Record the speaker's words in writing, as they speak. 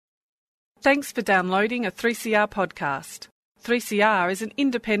Thanks for downloading a 3CR podcast. 3CR is an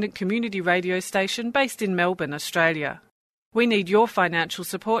independent community radio station based in Melbourne, Australia. We need your financial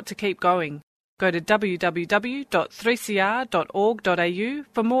support to keep going. Go to www.3cr.org.au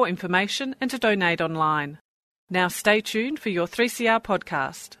for more information and to donate online. Now stay tuned for your 3CR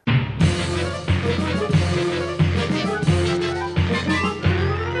podcast.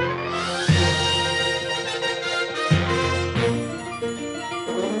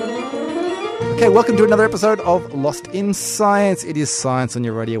 Okay, welcome to another episode of Lost in Science. It is Science on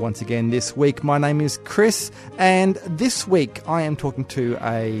your radio once again this week. My name is Chris, and this week I am talking to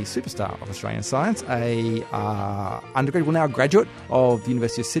a superstar of Australian science, a undergraduate, well now a graduate of the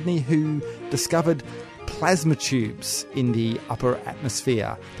University of Sydney, who discovered plasma tubes in the upper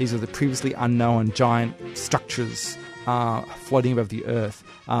atmosphere. These are the previously unknown giant structures floating above the Earth.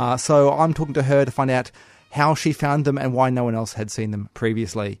 So I'm talking to her to find out how she found them and why no one else had seen them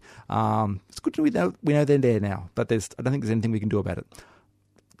previously. It's good to know we know they're there now, but I don't think there's anything we can do about it.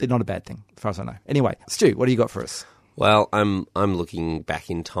 They're not a bad thing, as far as I know. Anyway, Stu, what do you got for us? Well, I'm looking back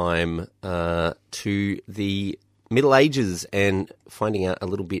in time to the Middle Ages and finding out a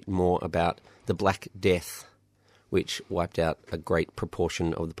little bit more about the Black Death, which wiped out a great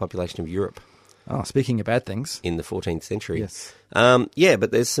proportion of the population of Europe. Oh, speaking of bad things. In the 14th century. Yes.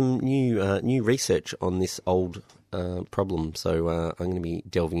 But there's some new research on this old problem, so I'm going to be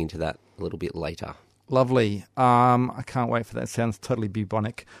delving into that a little bit later. Lovely. I can't wait for that. Sounds totally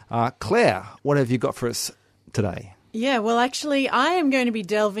bubonic. Claire, what have you got for us today? Yeah, well, actually, I am going to be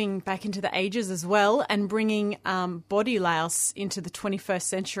delving back into the ages as well and bringing body louse into the 21st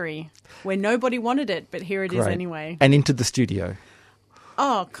century, where nobody wanted it, but here it is anyway. And into the studio.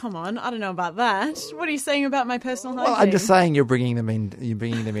 Oh, come on. I don't know about that. What are you saying about my personal hygiene? Well, I'm just saying you're bringing them in.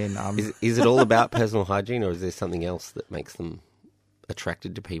 Is it all about personal hygiene, or is there something else that makes them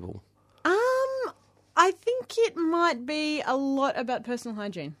attracted to people? I think it might be a lot about personal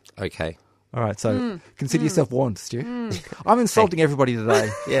hygiene. Okay. All right, so consider yourself warned, Stu. I'm insulting everybody today.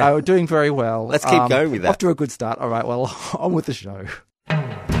 Yeah. We're doing very well. Let's keep going with that. Off to a good start. All right, well, on with the show.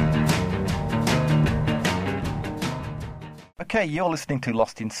 Okay, you're listening to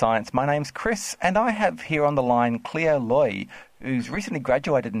Lost in Science. My name's Chris, and I have here on the line Claire Loy, who's recently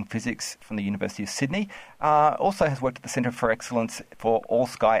graduated in physics from the University of Sydney, also has worked at the Centre for Excellence for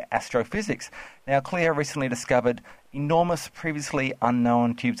All-Sky Astrophysics. Now, Claire recently discovered enormous, previously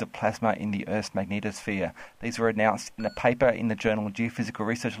unknown tubes of plasma in the Earth's magnetosphere. These were announced in a paper in the journal Geophysical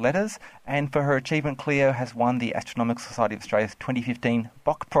Research Letters, and for her achievement, Claire has won the Astronomical Society of Australia's 2015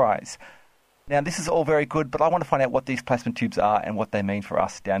 Bok Prize. Now, this is all very good, but I want to find out what these plasma tubes are and what they mean for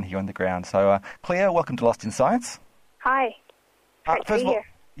us down here on the ground. So, Claire, welcome to Lost in Science. Hi. Great to be here.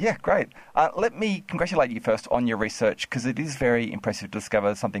 Yeah, great. Let me congratulate you first on your research, because it is very impressive to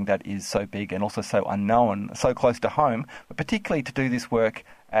discover something that is so big and also so unknown, so close to home, but particularly to do this work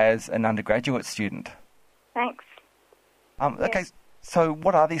as an undergraduate student. Thanks. Okay, so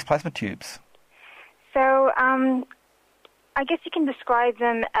what are these plasma tubes? So, I guess you can describe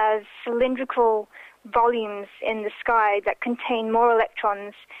them as cylindrical volumes in the sky that contain more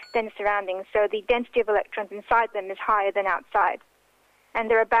electrons than the surroundings. So the density of electrons inside them is higher than outside. And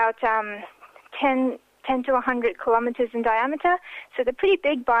they're about 10 to 100 kilometers in diameter, so they're pretty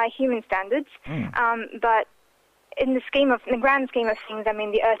big by human standards. But in the grand scheme of things, I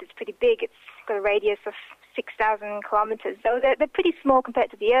mean, the Earth is pretty big. It's got a radius of 6,000 kilometers. So they're pretty small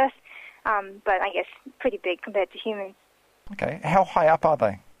compared to the Earth, but I guess pretty big compared to humans. Okay. How high up are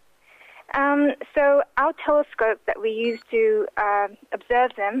they? So our telescope that we use to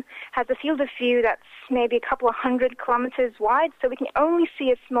observe them has a field of view that's maybe a couple of 100 kilometers wide, so we can only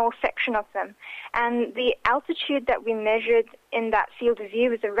see a small section of them. And the altitude that we measured in that field of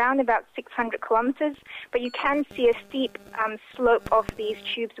view is around about 600 kilometers, but you can see a steep slope of these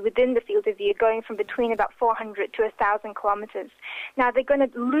tubes within the field of view going from between about 400 to 1,000 kilometers. Now, they're going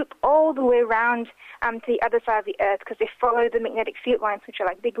to loop all the way around to the other side of the Earth because they follow the magnetic field lines, which are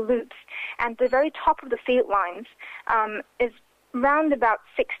like big loops. And the very top of the field lines is around about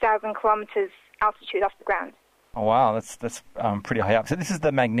 6,000 kilometers altitude off the ground. Oh, wow, that's pretty high up. So this is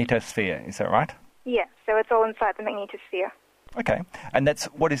the magnetosphere, is that right? Yeah, so it's all inside the magnetosphere. Okay, and that's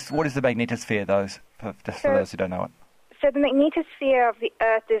what is the magnetosphere, for those who don't know it? So the magnetosphere of the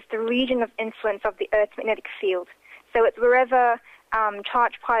Earth is the region of influence of the Earth's magnetic field. So it's wherever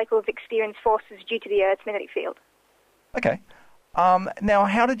charged particles experience forces due to the Earth's magnetic field. Okay. Now,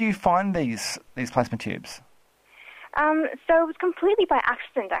 how did you find these plasma tubes? So it was completely by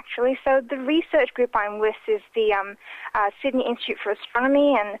accident, actually. So the research group I'm with is the Sydney Institute for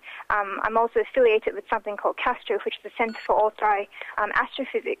Astronomy, and I'm also affiliated with something called CASTRO, which is the Centre for Ultra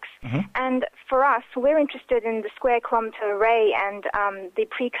Astrophysics. Mm-hmm. And for us, we're interested in the Square Kilometre Array and the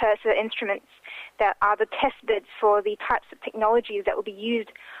precursor instruments that are the test beds for the types of technologies that will be used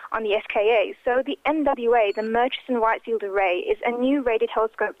on the SKA. So the MWA, the Murchison Wide Field Array, is a new radio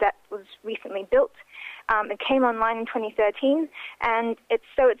telescope that was recently built. It came online in 2013, and it's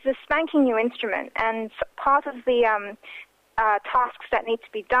a spanking new instrument. And part of the tasks that need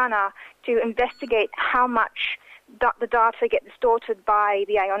to be done are to investigate how much the data get distorted by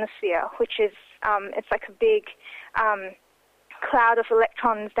the ionosphere, which is it's like a big cloud of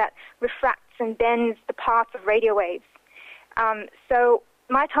electrons that refracts and bends the paths of radio waves. So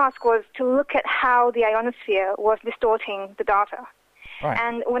my task was to look at how the ionosphere was distorting the data. Right.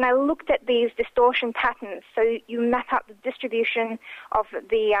 And when I looked at these distortion patterns, so you map out the distribution of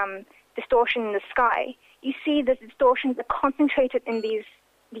the distortion in the sky, you see the distortions are concentrated in these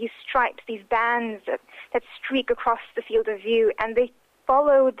stripes, these bands that streak across the field of view, and they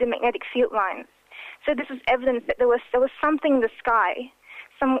follow the magnetic field lines. So this is evidence that there was something in the sky,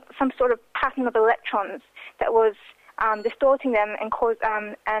 some sort of pattern of electrons that was distorting them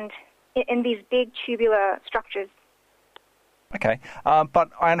and in these big tubular structures. Okay, but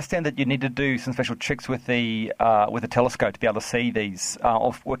I understand that you need to do some special tricks with the telescope to be able to see these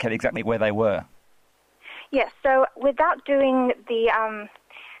or work out exactly where they were. Yes, so without doing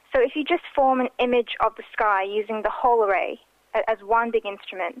so if you just form an image of the sky using the whole array as one big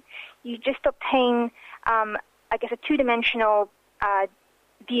instrument, you just obtain, a two-dimensional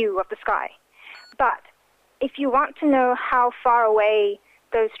view of the sky. But if you want to know how far away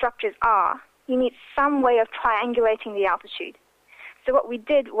those structures are, you need some way of triangulating the altitude. So what we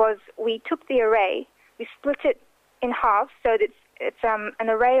did was we took the array, we split it in half, so that it's an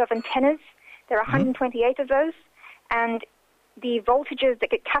array of antennas. There are 128 of those, and the voltages that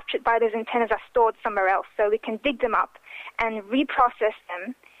get captured by those antennas are stored somewhere else. So we can dig them up and reprocess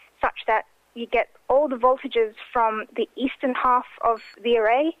them such that you get all the voltages from the eastern half of the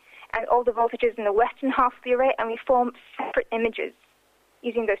array and all the voltages in the western half of the array, and we form separate images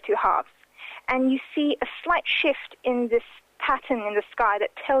using those two halves. And you see a slight shift in this pattern in the sky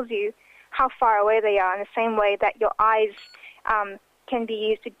that tells you how far away they are, in the same way that your eyes can be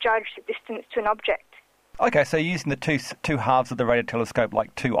used to judge the distance to an object. Okay, so you're using the two halves of the radio telescope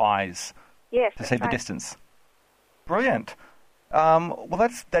like two eyes to see the distance. Brilliant. Well,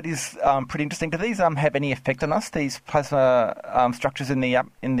 that is pretty interesting. Do these have any effect on us, these plasma structures in the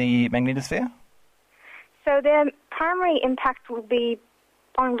magnetosphere? So their primary impact will be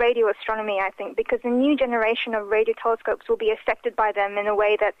on radio astronomy, I think, because a new generation of radio telescopes will be affected by them in a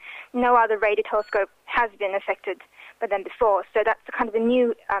way that no other radio telescope has been affected by them before. So that's the kind of a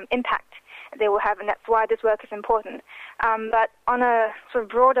new impact they will have, and that's why this work is important. But on a sort of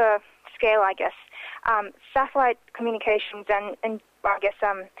broader scale, I guess, satellite communications and I guess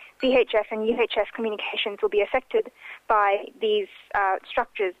VHF and UHF communications will be affected by these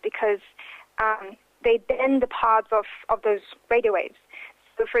structures because they bend the paths of those radio waves.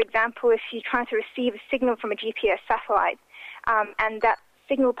 So, for example, if you're trying to receive a signal from a GPS satellite and that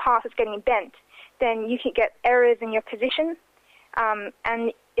signal path is getting bent, then you can get errors in your position.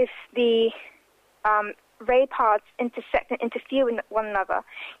 And if the ray paths intersect and interfere with one another,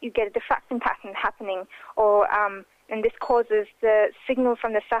 you get a diffraction pattern happening, and this causes the signal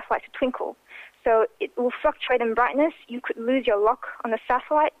from the satellite to twinkle. So it will fluctuate in brightness. You could lose your lock on the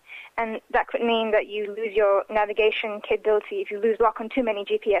satellite, and that could mean that you lose your navigation capability if you lose lock on too many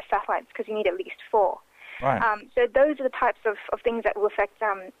GPS satellites, because you need at least 4. Right. So those are the types of things that will affect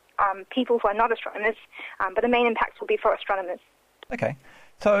people who are not astronomers, but the main impacts will be for astronomers. Okay.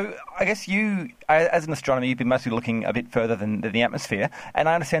 So I guess you, as an astronomer, you've been mostly looking a bit further than the atmosphere, and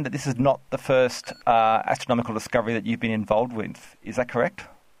I understand that this is not the first astronomical discovery that you've been involved with. Is that correct?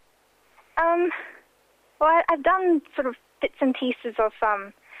 Well, I've done sort of bits and pieces of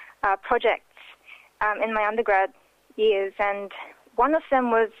projects in my undergrad years, and one of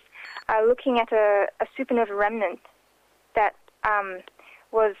them was looking at a supernova remnant that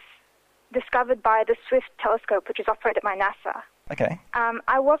was discovered by the Swift telescope, which is operated by NASA. Okay.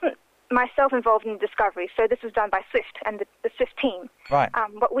 I wasn't myself involved in the discovery, so this was done by Swift and the Swift team. Right.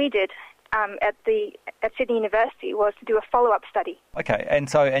 What we did at Sydney University was to do a follow-up study. Okay,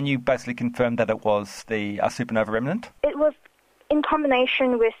 and you basically confirmed that it was the supernova remnant? It was in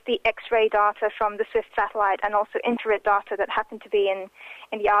combination with the X-ray data from the Swift satellite and also infrared data that happened to be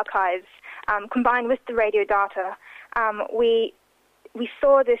in the archives, combined with the radio data. We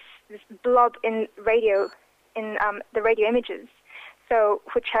saw this blob in radio in the radio images, so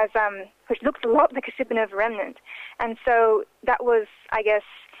which looks a lot like a supernova remnant. And so that was, I guess,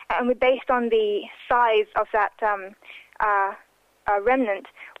 and based on the size of that remnant,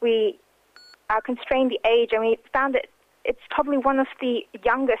 we constrained the age, and we found that it's probably one of the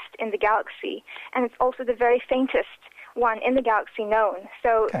youngest in the galaxy, and it's also the very faintest one in the galaxy known.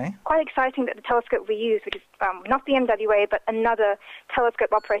 So quite exciting that the telescope we use, which is not the MWA but another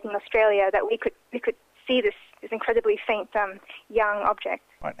telescope operating in Australia, that we could see this incredibly faint young object.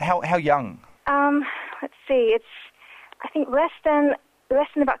 Right. How young? Let's see. It's I think less than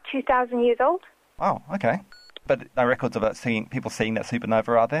about 2,000 years old. Oh, okay. But no records of people seeing that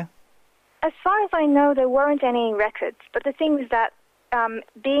supernova, are there? As far as I know, there weren't any records. But the thing is that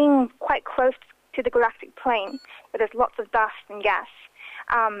being quite close to the galactic plane, where there's lots of dust and gas,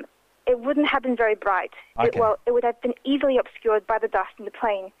 it wouldn't have been very bright. Okay. It would have been easily obscured by the dust in the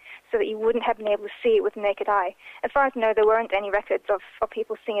plane, so that you wouldn't have been able to see it with the naked eye. As far as I know, there weren't any records of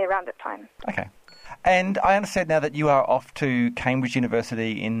people seeing it around that time. Okay. And I understand now that you are off to Cambridge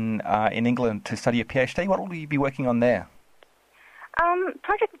University in England to study a PhD. What will you be working on there? The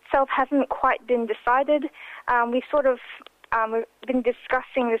project itself hasn't quite been decided. We've been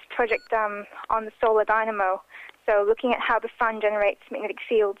discussing this project on the solar dynamo, so looking at how the sun generates magnetic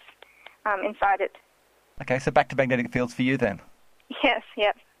fields inside it. Okay, so back to magnetic fields for you then? Yes,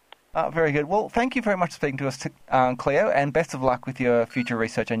 yep. Very good. Well, thank you very much for speaking to us, Cleo, and best of luck with your future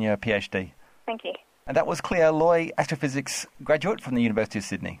research and your PhD. Thank you. And that was Cleo Loy, astrophysics graduate from the University of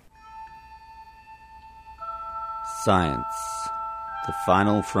Sydney. Science, the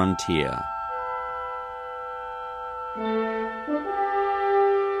final frontier.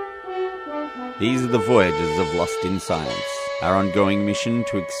 These are the voyages of Lost in Science, our ongoing mission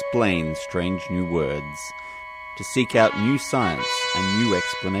to explain strange new words, to seek out new science and new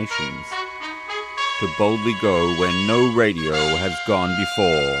explanations, to boldly go where no radio has gone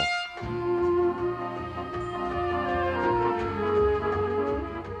before.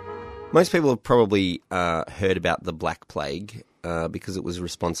 Most people have probably heard about the Black Plague because it was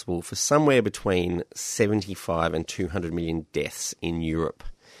responsible for somewhere between 75 and 200 million deaths in Europe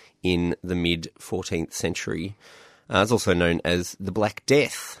in the mid-14th century. It's also known as the Black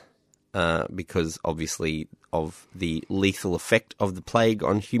Death because, obviously, of the lethal effect of the plague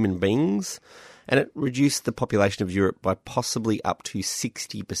on human beings, and it reduced the population of Europe by possibly up to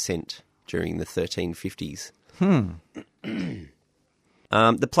 60% during the 1350s.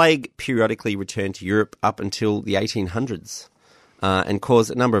 The plague periodically returned to Europe up until the 1800s and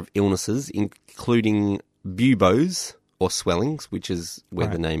caused a number of illnesses, including buboes, or swellings, which is where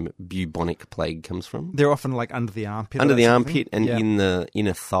the name bubonic plague comes from. They're often like under the armpit. Under the armpit and in the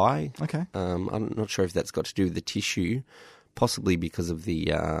inner thigh. Okay. I'm not sure if that's got to do with the tissue, possibly because of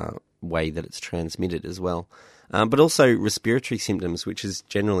the way that it's transmitted as well. But also respiratory symptoms, which is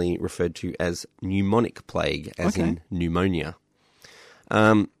generally referred to as pneumonic plague, as in pneumonia.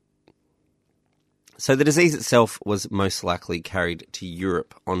 So the disease itself was most likely carried to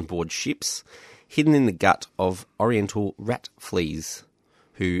Europe on board ships, hidden in the gut of oriental rat fleas,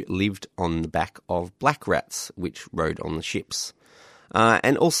 who lived on the back of black rats, which rode on the ships.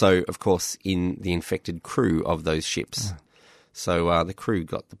 And also, of course, in the infected crew of those ships. So the crew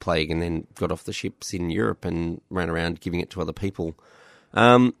got the plague and then got off the ships in Europe and ran around giving it to other people.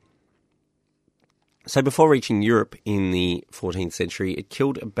 So before reaching Europe in the 14th century, it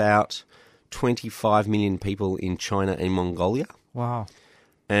killed about 25 million people in China and Mongolia. Wow.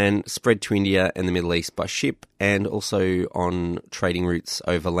 And spread to India and the Middle East by ship and also on trading routes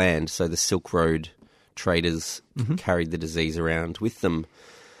over land. So the Silk Road traders carried the disease around with them.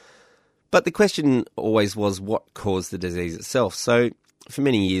 But the question always was what caused the disease itself. So for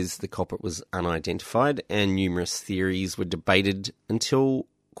many years, the culprit was unidentified and numerous theories were debated until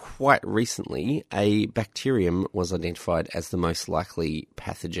quite recently a bacterium was identified as the most likely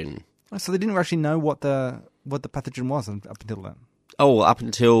pathogen. So they didn't actually know what the pathogen was up until then? Oh, well, up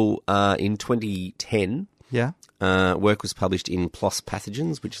until in 2010, work was published in PLOS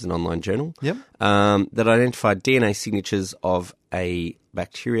Pathogens, which is an online journal, that identified DNA signatures of a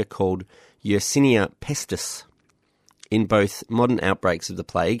bacteria called Yersinia pestis in both modern outbreaks of the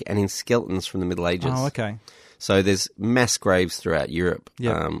plague and in skeletons from the Middle Ages. Oh, okay. So there's mass graves throughout Europe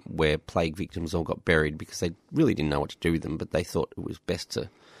where plague victims all got buried because they really didn't know what to do with them, but they thought it was best to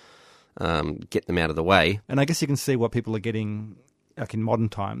get them out of the way. And I guess you can see what people are getting like in modern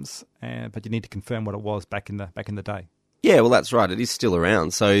times, but you need to confirm what it was back in the day. Yeah, well, that's right. It is still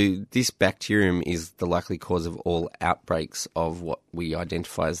around. So this bacterium is the likely cause of all outbreaks of what we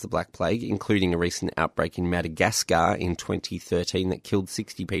identify as the Black Plague, including a recent outbreak in Madagascar in 2013 that killed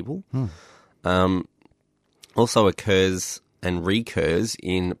 60 people. also occurs and recurs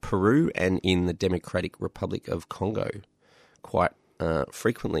in Peru and in the Democratic Republic of Congo quite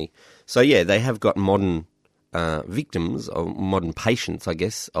frequently. So, yeah, they have got modern victims, or modern patients, I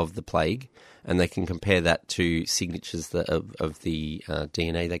guess, of the plague, and they can compare that to signatures of the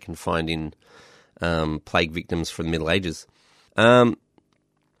DNA they can find in plague victims from the Middle Ages.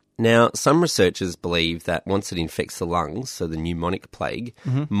 Now, some researchers believe that once it infects the lungs, so the pneumonic plague,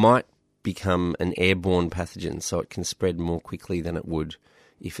 might become an airborne pathogen, so it can spread more quickly than it would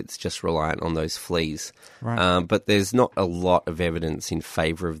if it's just reliant on those fleas. Right. But there's not a lot of evidence in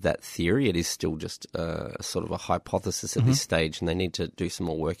favour of that theory. It is still just sort of a hypothesis at this stage, and they need to do some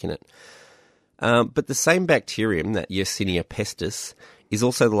more work in it. But the same bacterium, that Yersinia pestis, is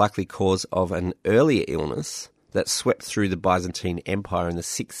also the likely cause of an earlier illness that swept through the Byzantine Empire in the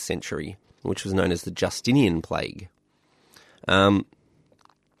 6th century, which was known as the Justinian plague.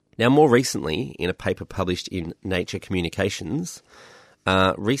 Now, more recently, in a paper published in Nature Communications,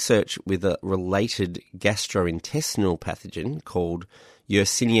 research with a related gastrointestinal pathogen called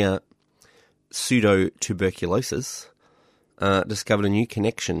Yersinia pseudotuberculosis discovered a new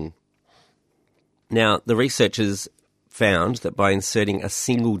connection. Now, the researchers found that by inserting a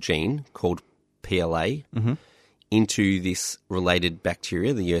single gene called PLA into this related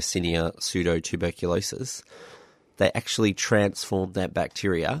bacteria, the Yersinia pseudotuberculosis, they actually transformed that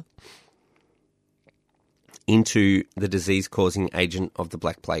bacteria into the disease-causing agent of the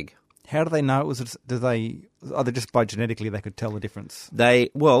Black Plague. How do they know it was? Are they just by genetically they could tell the difference? They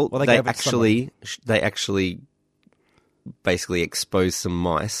gave it actually basically exposed some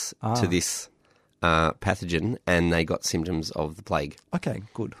mice to this pathogen, and they got symptoms of the plague. Okay,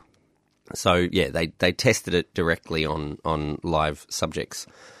 good. So yeah, they tested it directly on live subjects.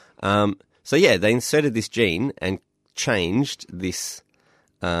 So yeah, they inserted this gene and changed this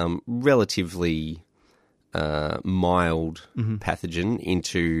relatively mild pathogen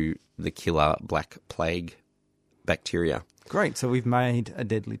into the killer Black Plague bacteria. Great. So we've made a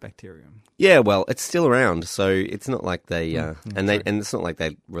deadly bacterium. Yeah, well, it's still around, so it's not like they and it's not like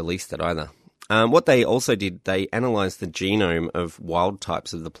they released it either. What they also did, they analysed the genome of wild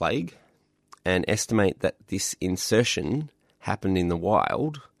types of the plague and estimate that this insertion happened in the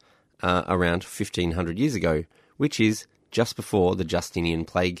wild around 1,500 years ago, which is just before the Justinian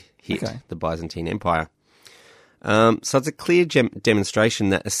plague hit the Byzantine Empire. So it's a clear demonstration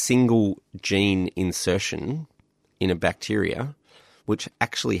that a single gene insertion in a bacteria, which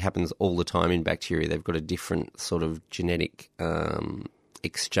actually happens all the time in bacteria, they've got a different sort of genetic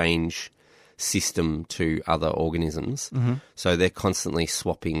exchange system to other organisms. So they're constantly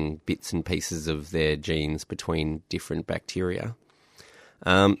swapping bits and pieces of their genes between different bacteria.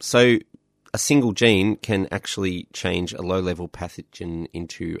 So a single gene can actually change a low-level pathogen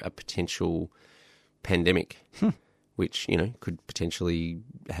into a potential pandemic, which, you know, could potentially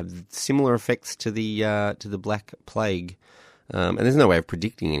have similar effects to the Black Plague. And there's no way of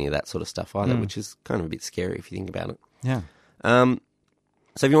predicting any of that sort of stuff either, which is kind of a bit scary if you think about it. Yeah.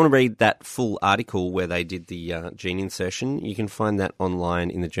 So if you want to read that full article where they did the gene insertion, you can find that online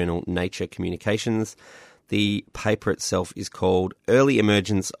in the journal Nature Communications. The paper itself is called Early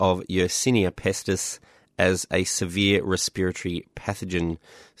Emergence of Yersinia pestis as a Severe Respiratory Pathogen.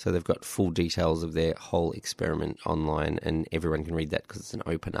 So they've got full details of their whole experiment online, and everyone can read that because it's an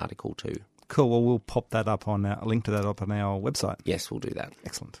open article too. Cool. Well, we'll pop that up a link to that up on our website. Yes, we'll do that.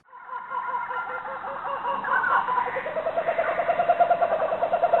 Excellent.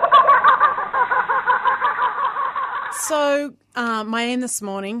 So my aim this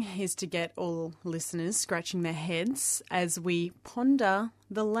morning is to get all listeners scratching their heads as we ponder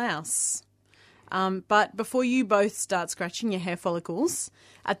the louse. But before you both start scratching your hair follicles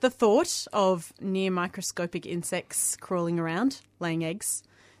at the thought of near microscopic insects crawling around, laying eggs,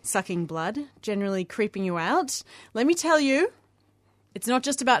 sucking blood, generally creeping you out, let me tell you, it's not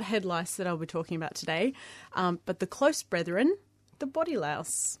just about head lice that I'll be talking about today, but the close brethren, the body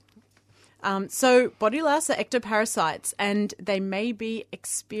louse. So body louse are ectoparasites, and they may be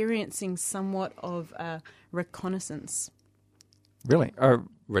experiencing somewhat of a reconnaissance. Really?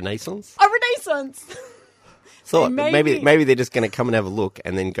 Renaissance? A renaissance! Thought maybe they're just going to come and have a look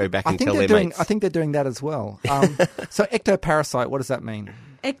and then go back and tell their mates. I think they're doing that as well. So ectoparasite, what does that mean?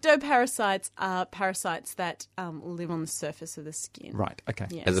 Ectoparasites are parasites that live on the surface of the skin. Right, okay.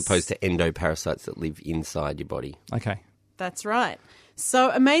 Yes. As opposed to endoparasites that live inside your body. Okay. That's right.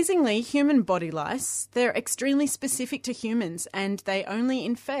 So amazingly, human body lice, they're extremely specific to humans and they only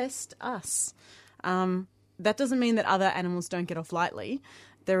infest us. That doesn't mean that other animals don't get off lightly.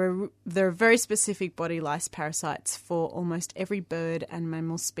 There are very specific body lice parasites for almost every bird and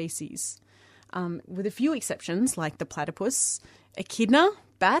mammal species. with a few exceptions like the platypus, echidna,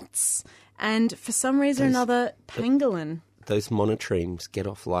 bats, and for some reason or another, pangolin. Those monotremes get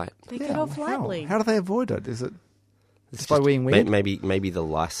off light. They get off lightly. How do they avoid it? Is it It's by being weird? Maybe the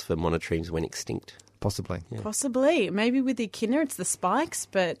lice for monotremes went extinct. Possibly. Yeah. Possibly. Maybe with the echidna it's the spikes,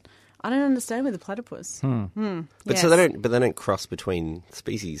 but I don't understand with the platypus. But Yes. so they don't cross between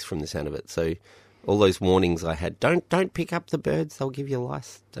species from the sound of it. So all those warnings I had, don't pick up the birds, they'll give you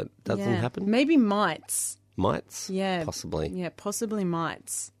lice. That doesn't Yeah. happen. Maybe mites. Mites? Yeah. Possibly. Yeah, possibly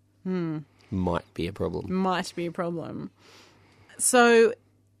mites. Might be a problem. Might be a problem. So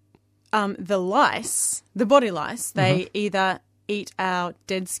the lice, the body lice, they either eat our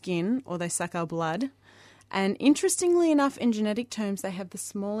dead skin or they suck our blood. And interestingly enough, in genetic terms, they have the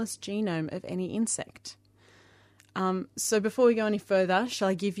smallest genome of any insect. So before we go any further, shall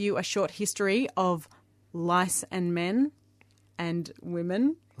I give you a short history of lice and men and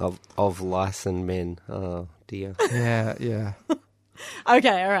women? Of lice and men. Oh, dear. Yeah.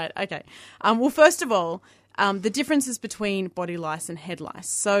 Okay, all right, okay. Well, first of all, the differences between body lice and head lice.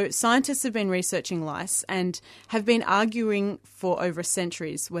 So scientists have been researching lice and have been arguing for over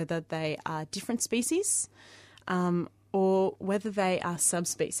centuries whether they are different species or whether they are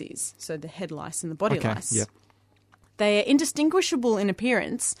subspecies, so the head lice and the body lice. Yep. They are indistinguishable in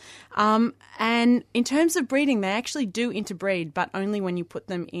appearance, and in terms of breeding, they actually do interbreed, but only when you put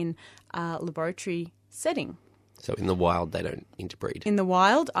them in a laboratory setting. So in the wild, they don't interbreed. In the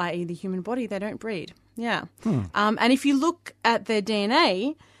wild, i.e. the human body, they don't breed. Yeah. And if you look at their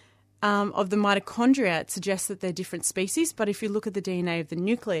DNA of the mitochondria, it suggests that they're different species, but if you look at the DNA of the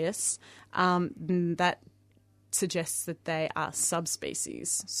nucleus, that suggests that they are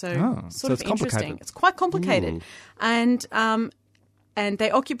subspecies. So so it's interesting. complicated. It's quite complicated. And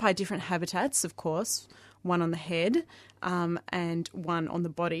they occupy different habitats, of course, one on the head and one on the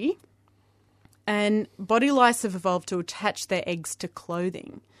body. And body lice have evolved to attach their eggs to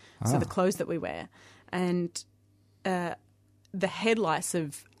clothing, so the clothes that we wear. And the head lice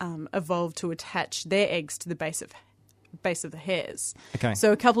have evolved to attach their eggs to the base of the hairs. Okay.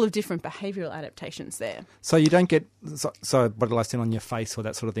 So a couple of different behavioural adaptations there. So you don't get so body lice on your face or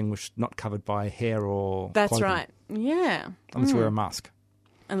that sort of thing, which is not covered by hair or That's clothing, right. Yeah. unless you wear a mask.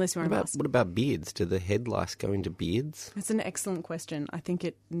 Unless you're a mask. What about beards? Do the head lice go into beards? That's an excellent question. I think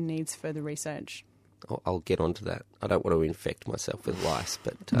it needs further research. I'll get onto that. I don't want to infect myself with lice,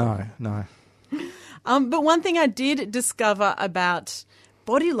 but No. But one thing I did discover about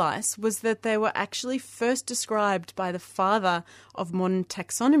body lice was that they were actually first described by the father of modern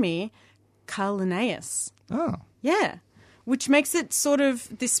taxonomy, Carl Linnaeus. Oh. Yeah. Which makes it sort of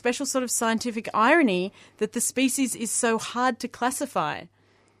this special sort of scientific irony that the species is so hard to classify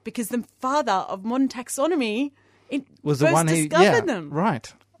because the father of modern taxonomy Was first the one who discovered them.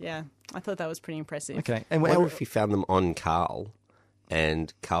 Right. Yeah, I thought that was pretty impressive. Okay. I And wonder if he found them on Carl,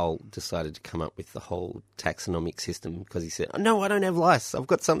 and Carl decided to come up with the whole taxonomic system because he said, oh, no, I don't have lice, I've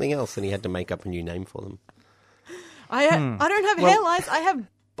got something else, and he had to make up a new name for them. I don't have hair lice, I have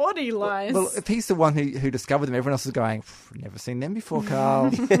body lice. Well, if he's the one who discovered them, everyone else is going, never seen them before,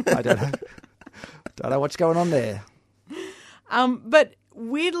 Carl. I don't know what's going on there. But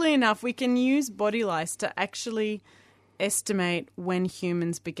weirdly enough, we can use body lice to actually estimate when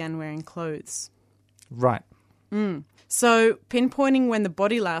humans began wearing clothes. Right. So pinpointing when the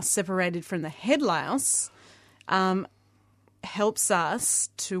body louse separated from the head louse helps us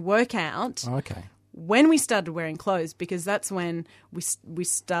to work out Okay. when we started wearing clothes, because that's when we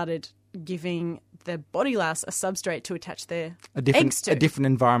started giving the body louse a substrate to attach their eggs to. A different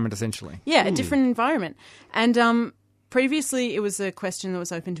environment, essentially. Yeah, a different environment. And previously it was a question that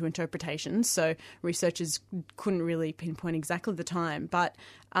was open to interpretation, so researchers couldn't really pinpoint exactly the time. But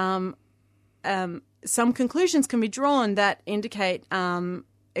some conclusions can be drawn that indicate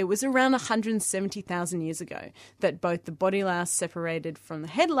it was around 170,000 years ago that both the body louse separated from the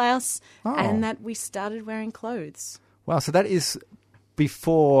head louse and that we started wearing clothes. Wow, so that is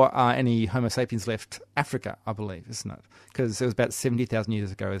before any Homo sapiens left Africa, I believe, isn't it? Because it was about 70,000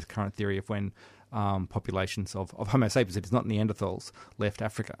 years ago, the current theory of when populations of Homo sapiens, it is not Neanderthals, left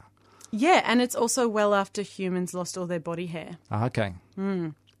Africa. Yeah, and it's also well after humans lost all their body hair. Okay.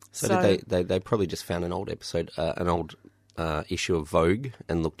 So did they probably just found an old episode, an old issue of Vogue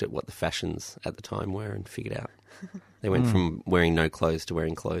and looked at what the fashions at the time were and figured out. They went from wearing no clothes to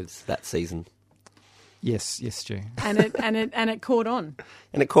wearing clothes that season. Yes, Stu. And it caught on.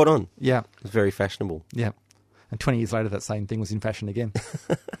 And it caught on. Yeah, It was very fashionable. yeah. And 20 years later, that same thing was in fashion again.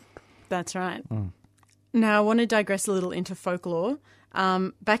 That's right. Now, I want to digress a little into folklore.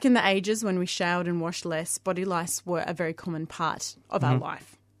 Back in the ages when we showered and washed less, body lice were a very common part of our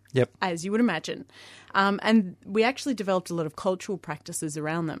life. Yep. as you would imagine. And we actually developed a lot of cultural practices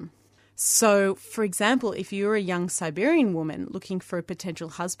around them. So, for example, if you're a young Siberian woman looking for a potential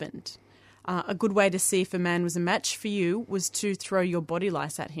husband, a good way to see if a man was a match for you was to throw your body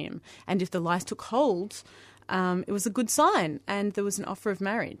lice at him. And if the lice took hold, it was a good sign and there was an offer of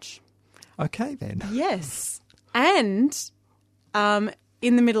marriage. Okay, then. Yes. And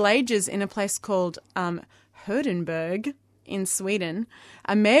in the Middle Ages, in a place called Herdenberg in Sweden,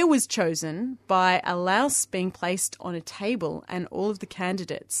 a mayor was chosen by a louse being placed on a table and all of the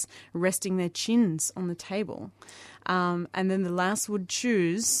candidates resting their chins on the table. And then the louse would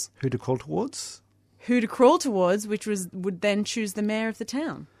choose Who to call towards? who to crawl towards, which would then choose the mayor of the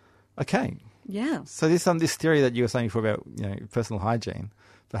town. Okay. Yeah. So this theory that you were saying before about personal hygiene,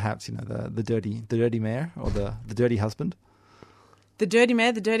 perhaps the dirty mayor or the dirty husband. The dirty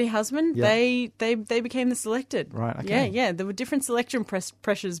mayor, the dirty husband, Yeah. they became the selected. Right, okay. Yeah. There were different selection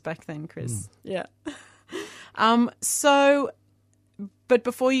pressures back then, Chris. Yeah. But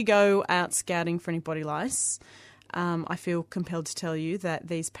before you go out scouting for any body lice, I feel compelled to tell you that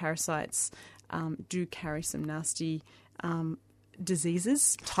these parasites do carry some nasty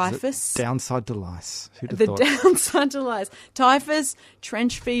diseases. Typhus. Downside to lice. Who'd have The thought? downside to lice. Typhus,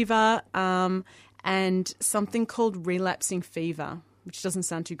 trench fever, and something called relapsing fever, which doesn't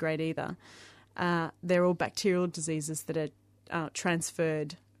sound too great either. They're all bacterial diseases that are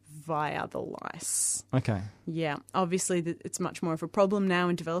transferred via the lice. Okay. Yeah, obviously it's much more of a problem now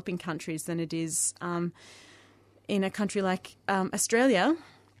in developing countries than it is in a country like Australia,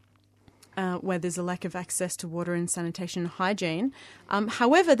 where there's a lack of access to water and sanitation and hygiene.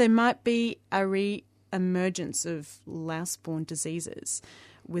 However, there might be a re-emergence of louse-borne diseases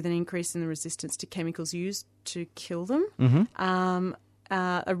with an increase in the resistance to chemicals used to kill them. Mm-hmm.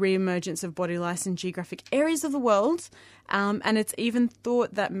 A re-emergence of body lice in geographic areas of the world. And it's even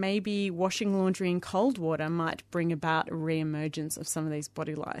thought that maybe washing laundry in cold water might bring about a re-emergence of some of these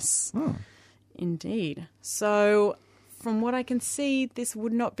body lice. Oh. Indeed. So, from what I can see, this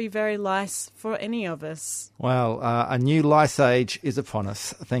would not be very lice for any of us. Well, a new lice age is upon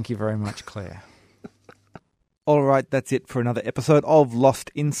us. Thank you very much, Claire. All right, that's it for another episode of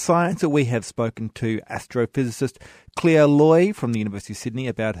Lost in Science. We have spoken to astrophysicist Claire Loy from the University of Sydney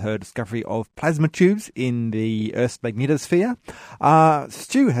about her discovery of plasma tubes in the Earth's magnetosphere.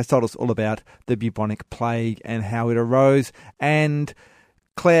 Stu has told us all about the bubonic plague and how it arose, and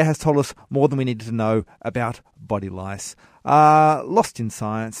Claire has told us more than we needed to know about body lice. Lost in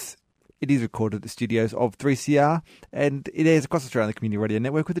Science. It is recorded at the studios of 3CR, and it airs across Australia on the Community Radio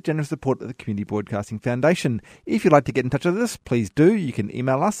Network with the generous support of the Community Broadcasting Foundation. If you'd like to get in touch with us, please do. You can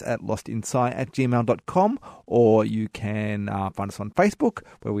email us at lostinsci@gmail.com, or you can find us on Facebook,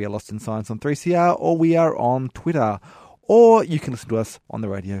 where we are Lost in Science on 3CR, or we are on Twitter. Or you can listen to us on the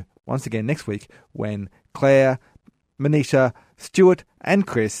radio once again next week when Claire, Manisha, Stuart and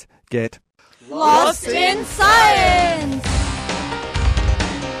Chris get Lost in Science!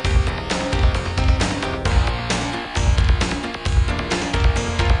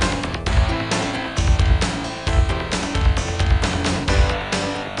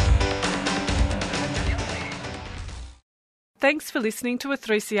 Thanks for listening to a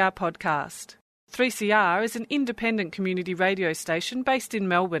 3CR podcast. 3CR is an independent community radio station based in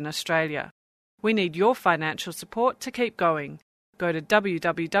Melbourne, Australia. We need your financial support to keep going. Go to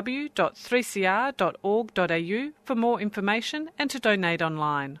www.3cr.org.au for more information and to donate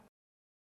online.